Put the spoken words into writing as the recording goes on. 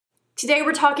Today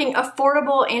we're talking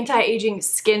affordable anti-aging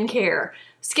skincare.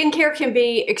 Skincare can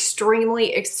be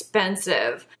extremely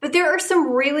expensive, but there are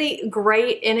some really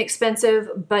great,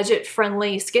 inexpensive,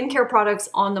 budget-friendly skincare products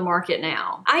on the market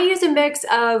now. I use a mix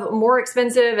of more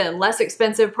expensive and less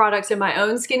expensive products in my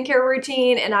own skincare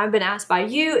routine, and I've been asked by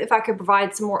you if I could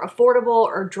provide some more affordable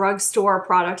or drugstore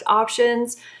product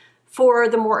options for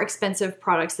the more expensive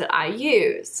products that I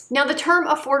use. Now, the term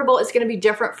affordable is going to be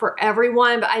different for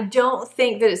everyone, but I don't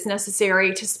think that it's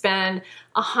necessary to spend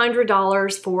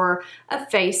 $100 for a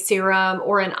face serum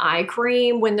or an eye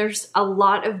cream when there's a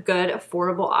lot of good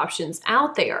affordable options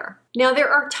out there. Now, there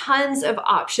are tons of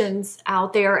options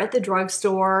out there at the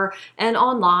drugstore and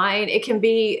online. It can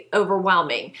be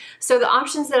overwhelming. So the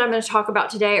options that I'm going to talk about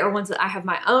today are ones that I have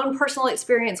my own personal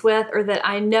experience with or that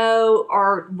I know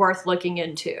are worth looking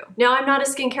into. Now, I'm not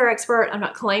a skincare expert. I'm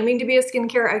not claiming to be a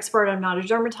skincare expert. I'm not a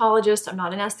dermatologist. I'm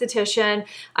not an esthetician.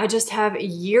 I just have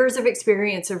years of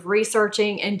experience of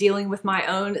researching and dealing with my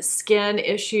own skin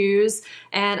issues,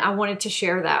 and I wanted to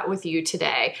share that with you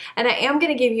today. And I am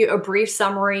going to give you a brief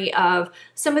summary of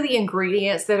some of the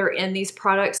ingredients that are in these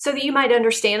products so that you might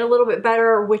understand a little bit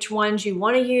better which ones you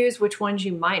want to use, which ones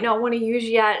you might not want to use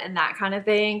yet, and that kind of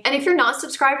thing. And if you're not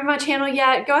subscribed to my channel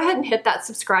yet, go ahead and hit that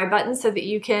subscribe button so that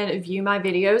you can view my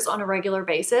videos on a regular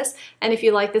basis. And if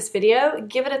you like this video,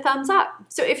 give it a thumbs up.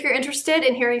 So if you're interested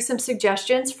in hearing some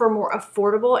suggestions for more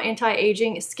affordable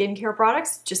anti-aging skincare products,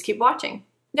 just keep watching.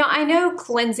 Now, I know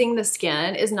cleansing the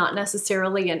skin is not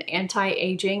necessarily an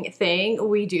anti-aging thing.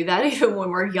 We do that even when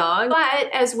we're young, but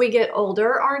as we get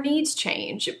older, our needs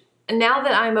change. And now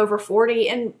that I'm over 40,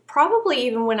 and probably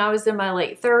even when I was in my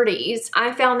late 30s,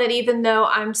 I found that even though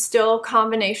I'm still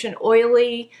combination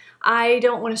oily, I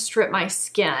don't want to strip my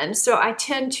skin. So I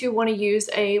tend to want to use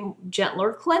a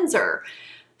gentler cleanser.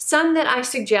 Some that I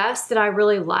suggest that I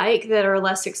really like that are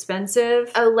less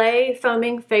expensive, Olay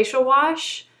Foaming Facial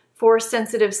Wash for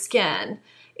sensitive skin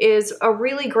is a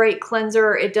really great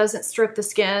cleanser. It doesn't strip the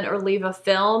skin or leave a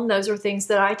film. Those are things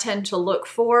that I tend to look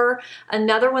for.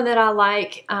 Another one that I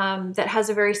like that has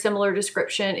a very similar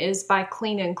description is by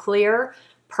Clean and Clear.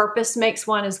 Purpose makes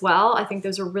one as well. I think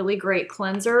those are really great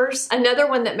cleansers. Another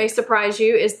one that may surprise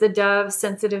you is the Dove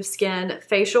Sensitive Skin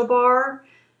Facial Bar.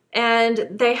 And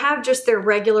they have just their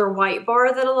regular white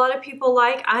bar that a lot of people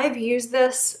like. I've used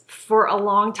this for a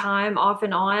long time, off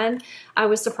and on. I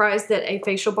was surprised that a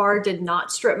facial bar did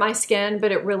not strip my skin,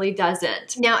 but it really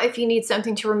doesn't. Now, if you need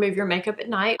something to remove your makeup at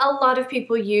night, a lot of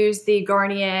people use the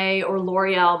Garnier or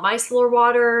L'Oreal Micellar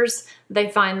Waters. They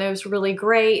find those really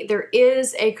great. There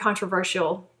is a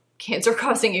controversial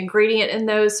cancer-causing ingredient in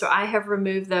those, so I have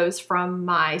removed those from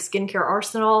my skincare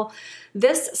arsenal.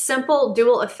 This simple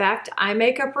dual effect eye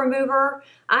makeup remover,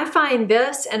 I find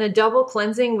this and a double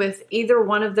cleansing with either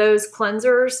one of those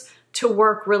cleansers to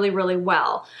work really, really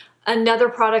well. Another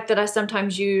product that I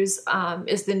sometimes use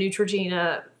is the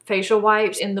Neutrogena facial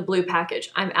wipes in the blue package.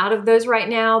 I'm out of those right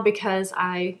now because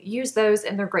I use those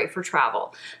and they're great for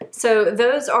travel. So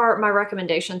those are my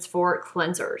recommendations for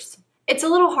cleansers. It's a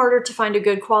little harder to find a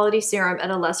good quality serum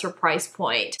at a lesser price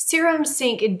point. Serums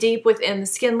sink deep within the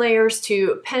skin layers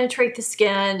to penetrate the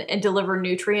skin and deliver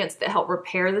nutrients that help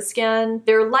repair the skin.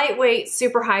 They're lightweight,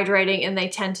 super hydrating, and they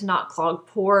tend to not clog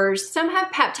pores. Some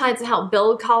have peptides that help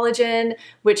build collagen,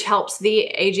 which helps the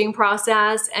aging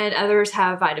process, and others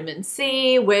have vitamin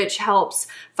C, which helps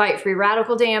fight free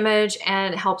radical damage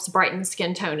and helps brighten the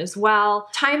skin tone as well.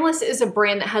 Timeless is a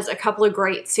brand that has a couple of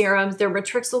great serums. Their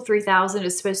Matrixyl 3000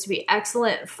 is supposed to be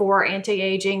excellent for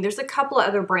anti-aging. There's a couple of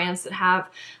other brands that have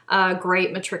a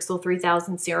great Matrixyl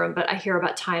 3000 serum, but I hear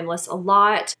about Timeless a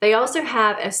lot. They also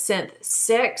have a Synth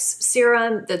 6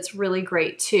 serum that's really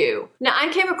great too. Now, I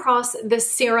came across this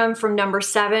serum from number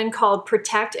 7 called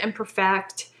Protect and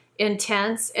Perfect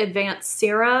Intense Advanced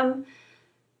Serum.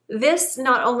 This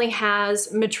not only has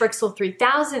Matrixyl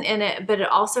 3000 in it, but it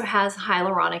also has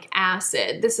hyaluronic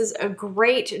acid. This is a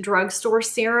great drugstore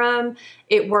serum.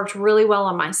 It worked really well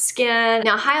on my skin.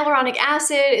 Now, hyaluronic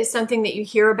acid is something that you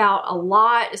hear about a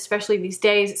lot, especially these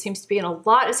days. It seems to be in a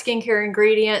lot of skincare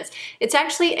ingredients. It's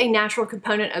actually a natural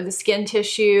component of the skin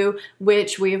tissue,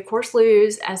 which we of course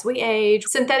lose as we age.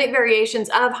 Synthetic variations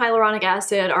of hyaluronic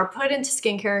acid are put into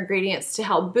skincare ingredients to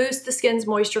help boost the skin's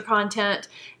moisture content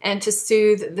and to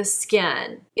soothe the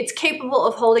skin. It's capable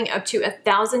of holding up to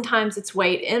 1,000 times its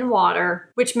weight in water,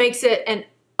 which makes it an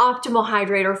optimal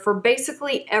hydrator for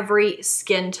basically every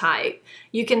skin type.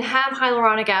 You can have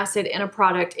hyaluronic acid in a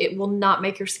product. It will not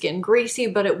make your skin greasy,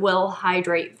 but it will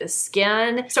hydrate the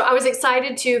skin. So I was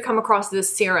excited to come across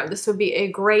this serum. This would be a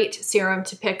great serum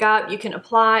to pick up. You can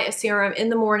apply a serum in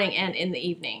the morning and in the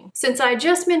evening. Since I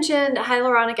just mentioned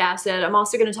hyaluronic acid, I'm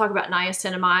also going to talk about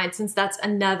niacinamide, since that's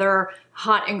another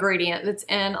hot ingredient that's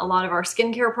in a lot of our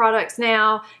skincare products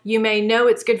now. You may know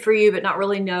it's good for you, but not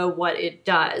really know what it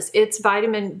does. It's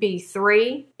vitamin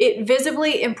B3. It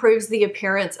visibly improves the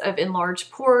appearance of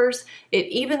enlarged pores. It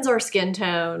evens our skin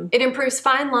tone. It improves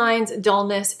fine lines,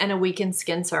 dullness, and a weakened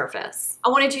skin surface. I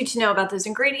wanted you to know about those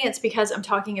ingredients because I'm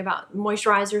talking about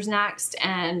moisturizers next,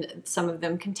 and some of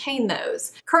them contain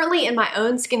those. Currently in my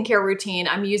own skincare routine,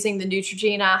 I'm using the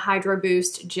Neutrogena Hydro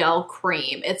Boost Gel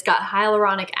Cream. It's got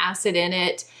hyaluronic acid in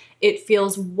it. It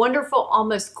feels wonderful,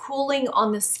 almost cooling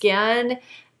on the skin,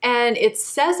 and it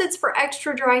says it's for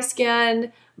extra dry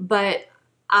skin, but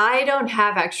I don't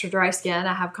have extra dry skin.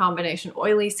 I have combination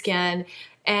oily skin,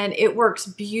 and it works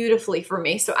beautifully for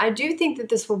me. So I do think that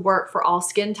this will work for all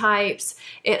skin types.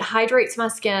 It hydrates my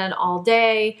skin all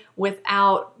day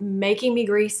without making me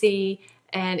greasy,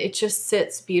 and it just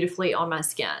sits beautifully on my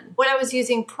skin. What I was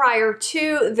using prior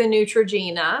to the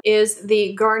Neutrogena is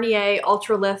the Garnier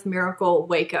Ultra Lift Miracle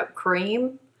Wake Up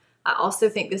Cream. I also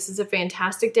think this is a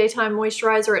fantastic daytime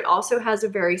moisturizer. It also has a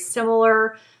very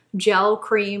similar gel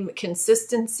cream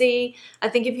consistency. I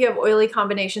think if you have oily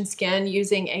combination skin,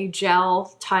 using a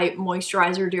gel type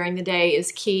moisturizer during the day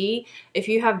is key. If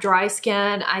you have dry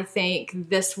skin, I think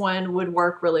this one would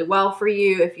work really well for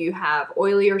you. If you have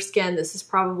oilier skin, this is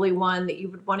probably one that you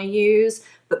would want to use.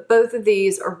 But both of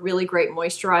these are really great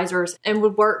moisturizers and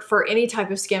would work for any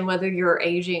type of skin, whether you're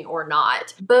aging or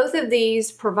not. Both of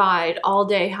these provide all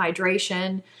day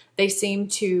hydration. They seem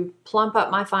to plump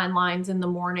up my fine lines in the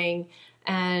morning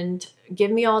and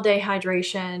give me all day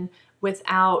hydration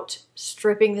without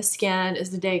stripping the skin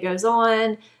as the day goes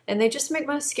on. And they just make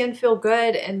my skin feel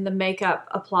good, and the makeup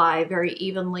apply very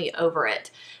evenly over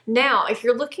it. Now, if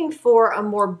you're looking for a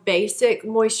more basic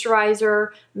moisturizer,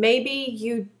 maybe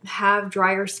you have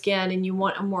drier skin and you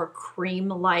want a more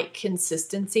cream-like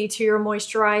consistency to your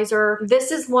moisturizer.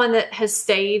 This is one that has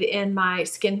stayed in my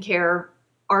skincare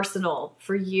arsenal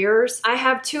for years. I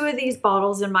have 2 of these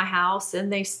bottles in my house,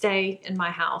 and they stay in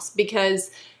my house because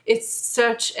it's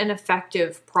such an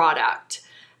effective product.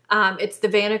 It's the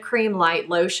Vanicream Light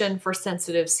Lotion for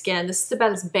sensitive skin. This is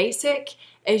about as basic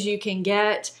as you can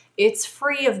get. It's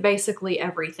free of basically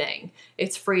everything.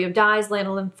 It's free of dyes,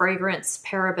 lanolin, fragrance,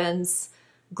 parabens,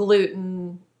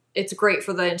 gluten. It's great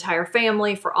for the entire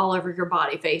family, for all over your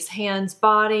body, face, hands,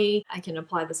 body. I can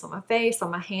apply this on my face,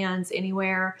 on my hands,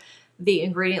 anywhere. The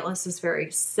ingredient list is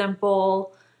very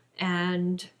simple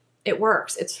and it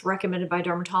works. It's recommended by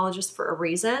dermatologists for a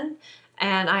reason.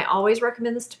 And I always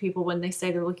recommend this to people when they say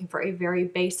they're looking for a very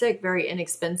basic, very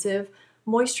inexpensive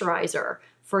moisturizer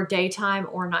for daytime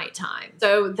or nighttime.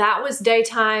 So that was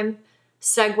daytime,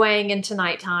 segueing into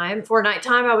nighttime. For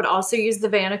nighttime, I would also use the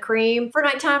Vanicream. For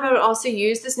nighttime, I would also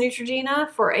use this Neutrogena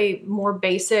for a more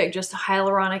basic, just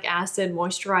hyaluronic acid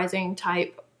moisturizing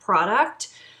type product.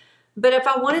 But if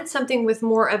I wanted something with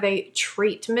more of a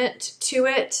treatment to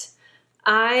it,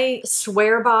 I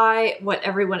swear by what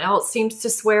everyone else seems to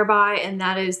swear by, and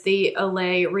that is the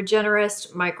Olay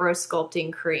Regenerist Micro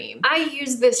Sculpting Cream. I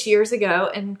used this years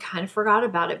ago and kind of forgot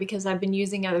about it because I've been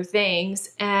using other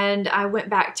things, and I went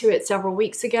back to it several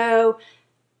weeks ago.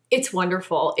 It's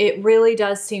wonderful. It really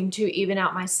does seem to even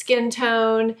out my skin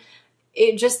tone.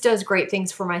 It just does great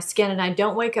things for my skin, and I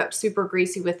don't wake up super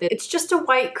greasy with it. It's just a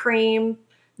white cream.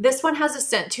 This one has a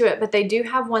scent to it, but they do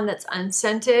have one that's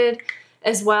unscented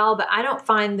as well, but I don't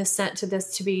find the scent to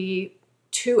this to be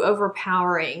too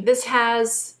overpowering. This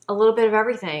has a little bit of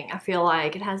everything, I feel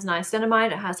like. It has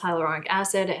niacinamide, it has hyaluronic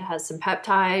acid, it has some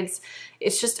peptides.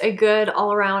 It's just a good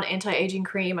all-around anti-aging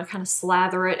cream. I kind of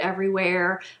slather it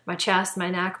everywhere, my chest, my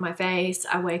neck, my face.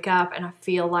 I wake up and I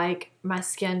feel like my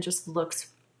skin just looks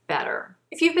better.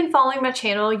 If you've been following my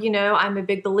channel, you know I'm a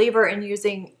big believer in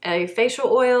using a facial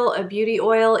oil, a beauty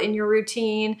oil in your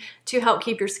routine to help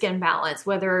keep your skin balanced.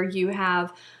 Whether you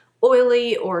have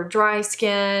oily or dry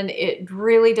skin, it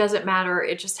really doesn't matter.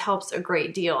 It just helps a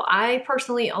great deal. I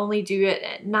personally only do it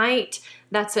at night.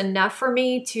 That's enough for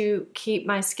me to keep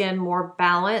my skin more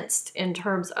balanced in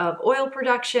terms of oil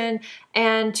production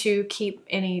and to keep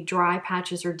any dry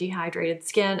patches or dehydrated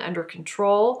skin under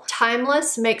control.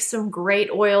 Timeless makes some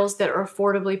great oils that are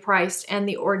affordably priced, and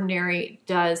The Ordinary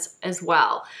does as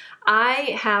well.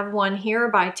 I have one here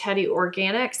by Teddy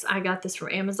Organics. I got this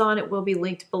from Amazon. It will be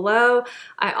linked below.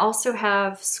 I also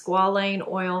have squalane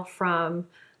oil from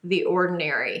The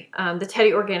Ordinary. The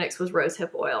Teddy Organics was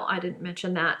rosehip oil. I didn't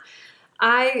mention that.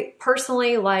 I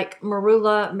personally like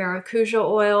marula, maracuja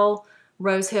oil,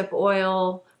 rosehip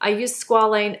oil. I use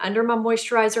squalane under my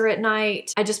moisturizer at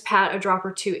night. I just pat a drop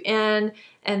or two in,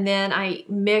 and then I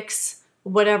mix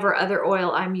whatever other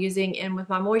oil I'm using in with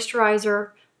my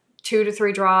moisturizer, 2 to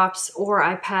 3 drops, or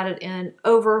I pat it in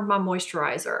over my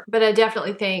moisturizer. But I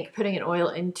definitely think putting an oil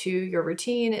into your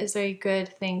routine is a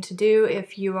good thing to do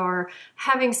if you are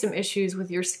having some issues with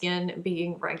your skin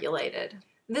being regulated.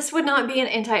 This would not be an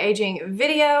anti-aging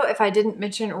video if I didn't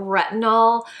mention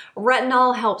retinol.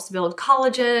 Retinol helps build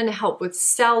collagen, help with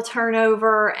cell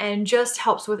turnover, and just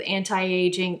helps with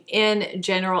anti-aging in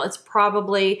general. It's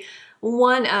probably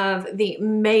one of the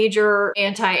major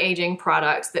anti-aging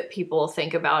products that people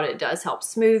think about. It does help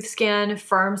smooth skin,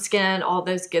 firm skin, all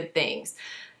those good things.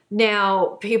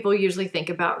 Now, people usually think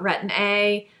about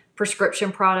Retin-A,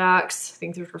 prescription products. I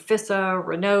think there's Refissa,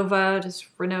 Renova. Does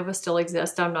Renova still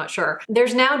exist? I'm not sure.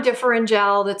 There's now Differin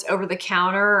gel that's over the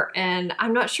counter, and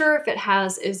I'm not sure if it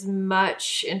has as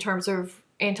much in terms of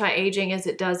anti-aging as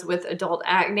it does with adult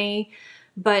acne,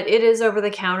 but it is over the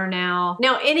counter now.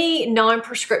 Now, any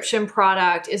non-prescription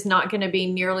product is not going to be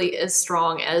nearly as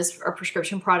strong as a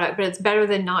prescription product, but it's better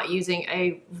than not using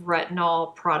a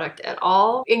retinol product at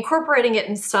all. Incorporating it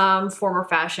in some form or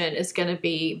fashion is going to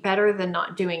be better than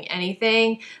not doing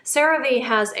anything. CeraVe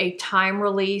has a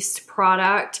time-released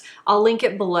product. I'll link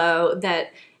it below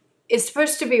that is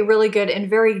supposed to be really good and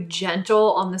very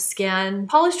gentle on the skin.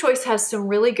 Paula's Choice has some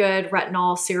really good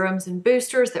retinol serums and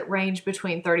boosters that range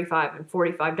between $35 and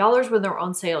 $45 when they're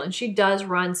on sale, and she does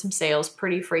run some sales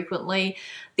pretty frequently.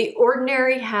 The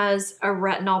Ordinary has a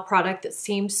retinol product that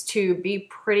seems to be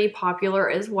pretty popular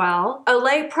as well.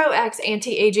 Olay Pro X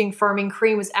Anti-Aging Firming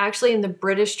Cream was actually in the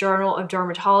British Journal of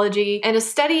Dermatology, and a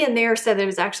study in there said that it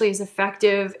was actually as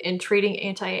effective in treating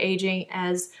anti-aging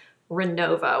as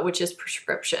Renova, which is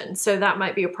prescription. So that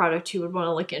might be a product you would want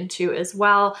to look into as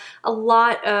well. A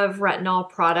lot of retinol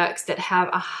products that have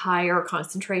a higher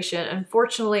concentration,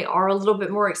 unfortunately, are a little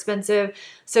bit more expensive.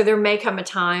 So there may come a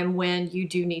time when you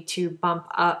do need to bump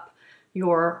up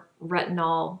your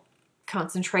retinol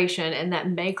concentration, and that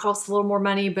may cost a little more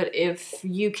money, but if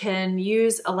you can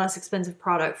use a less expensive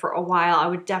product for a while, I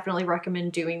would definitely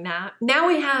recommend doing that. Now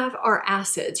we have our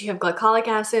acids. You have glycolic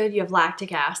acid, you have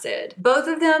lactic acid. Both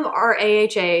of them are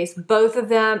AHAs. Both of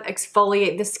them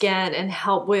exfoliate the skin and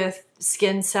help with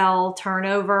skin cell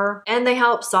turnover, and they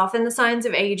help soften the signs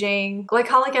of aging.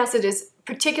 Glycolic acid is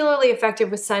particularly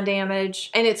effective with sun damage,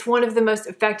 and it's one of the most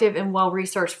effective and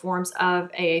well-researched forms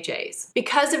of AHAs.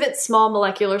 Because of its small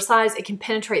molecular size, it can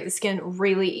penetrate the skin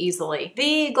really easily.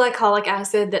 The glycolic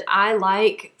acid that I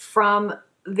like from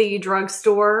the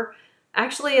drugstore,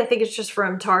 actually I think it's just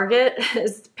from Target,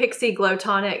 is Pixie Glow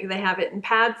Tonic. They have it in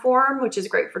pad form, which is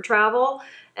great for travel,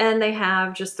 and they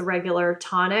have just the regular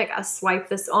tonic. I swipe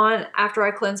this on after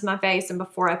I cleanse my face and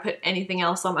before I put anything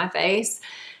else on my face.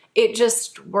 It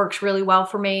just works really well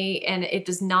for me, and it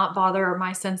does not bother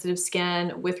my sensitive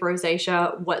skin with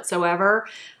rosacea whatsoever.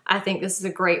 I think this is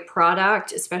a great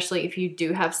product, especially if you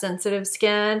do have sensitive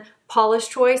skin. Paula's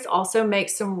Choice also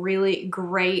makes some really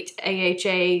great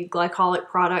AHA glycolic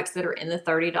products that are in the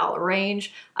 $30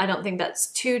 range. I don't think that's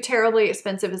too terribly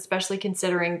expensive, especially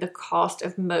considering the cost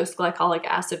of most glycolic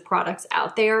acid products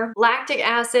out there. Lactic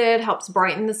acid helps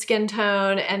brighten the skin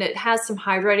tone, and it has some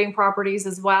hydrating properties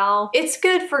as well. It's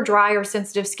good for dry or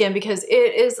sensitive skin because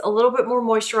it is a little bit more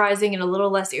moisturizing and a little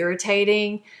less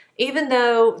irritating, even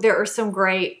though there are some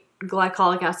great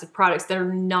glycolic acid products that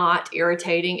are not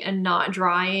irritating and not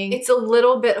drying. It's a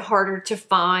little bit harder to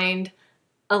find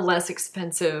a less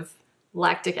expensive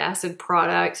lactic acid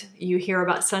product. You hear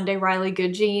about Sunday Riley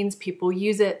Good Genes. People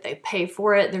use it, they pay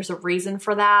for it. There's a reason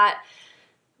for that.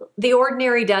 The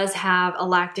Ordinary does have a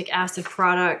lactic acid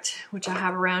product, which I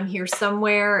have around here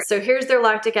somewhere. So here's their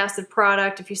lactic acid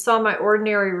product. If you saw my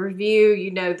Ordinary review,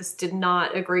 you know this did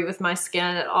not agree with my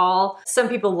skin at all. Some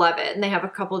people love it, and they have a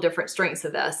couple different strengths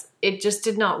of this. It just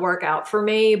did not work out for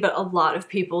me, but a lot of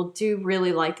people do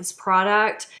really like this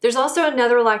product. There's also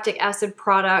another lactic acid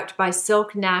product by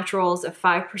Silk Naturals, a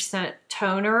 5%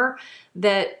 toner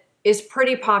that is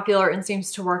pretty popular and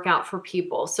seems to work out for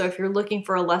people. So if you're looking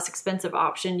for a less expensive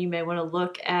option, you may want to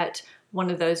look at one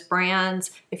of those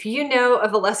brands. If you know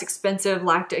of a less expensive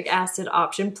lactic acid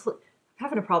option, I'm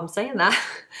having a problem saying that.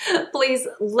 Please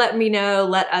let me know,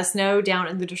 let us know down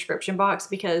in the description box,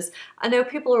 because I know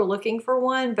people are looking for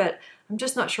one, but I'm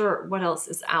just not sure what else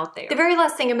is out there. The very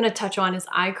last thing I'm going to touch on is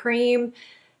eye cream.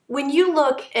 When you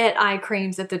look at eye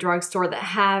creams at the drugstore that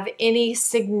have any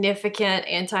significant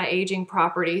anti-aging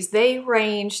properties, they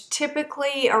range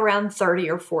typically around $30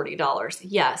 or $40.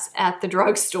 Yes, at the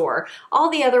drugstore. All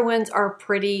the other ones are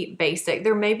pretty basic.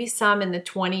 There may be some in the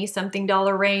 $20-something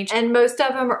range, and most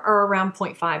of them are around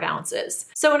 0.5 ounces.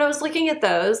 So when I was looking at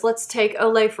those, let's take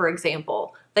Olay for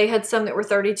example. They had some that were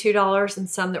 $32 and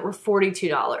some that were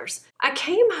 $42. I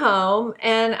came home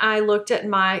and I looked at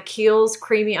my Kiehl's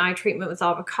Creamy Eye Treatment with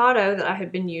Avocado that I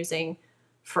had been using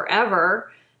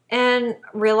forever and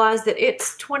realized that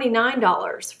it's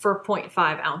 $29 for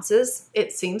 0.5 ounces.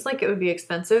 It seems like it would be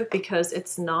expensive because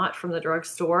it's not from the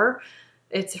drugstore.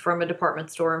 It's from a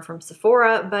department store and from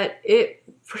Sephora, but it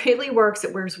really works.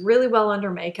 It wears really well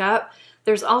under makeup.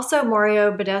 There's also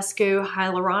Mario Badescu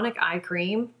Hyaluronic Eye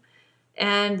Cream.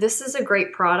 And this is a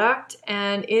great product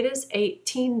and it is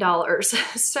 $18.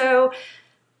 So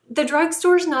the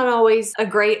drugstore is not always a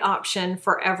great option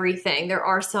for everything. There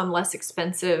are some less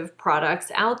expensive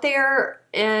products out there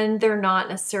and they're not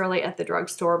necessarily at the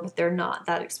drugstore, but they're not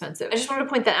that expensive. I just wanted to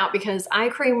point that out because eye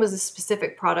cream was a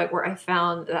specific product where I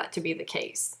found that to be the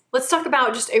case. Let's talk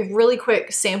about just a really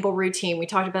quick sample routine. We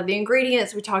talked about the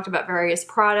ingredients, we talked about various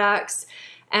products.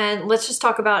 And let's just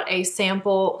talk about a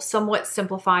sample, somewhat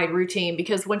simplified routine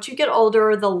because once you get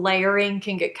older, the layering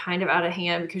can get kind of out of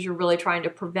hand because you're really trying to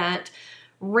prevent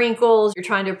wrinkles. You're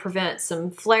trying to prevent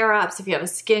some flare-ups if you have a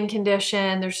skin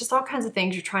condition. There's just all kinds of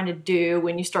things you're trying to do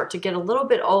when you start to get a little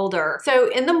bit older. So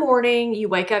in the morning, you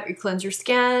wake up, you cleanse your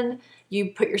skin,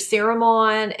 you put your serum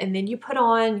on, and then you put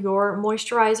on your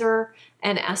moisturizer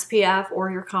and SPF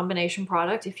or your combination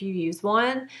product if you use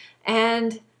one.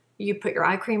 And you put your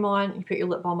eye cream on, you put your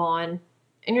lip balm on,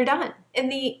 and you're done. In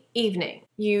the evening,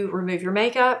 you remove your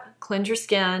makeup, cleanse your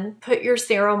skin, put your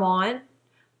serum on,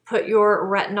 put your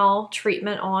retinol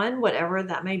treatment on, whatever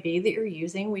that may be that you're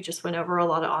using. We just went over a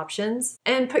lot of options.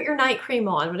 And put your night cream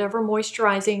on, whatever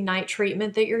moisturizing night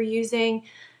treatment that you're using,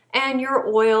 and your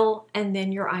oil, and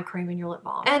then your eye cream and your lip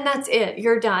balm. And that's it,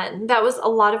 you're done. That was a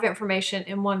lot of information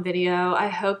in one video. I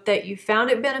hope that you found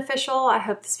it beneficial. I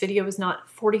hope this video was not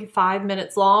 45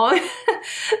 minutes long.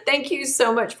 Thank you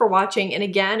so much for watching. And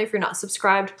again, if you're not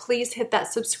subscribed, please hit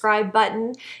that subscribe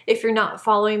button. If you're not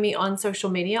following me on social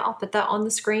media, I'll put that on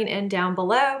the screen and down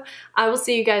below. I will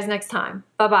see you guys next time.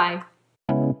 Bye-bye.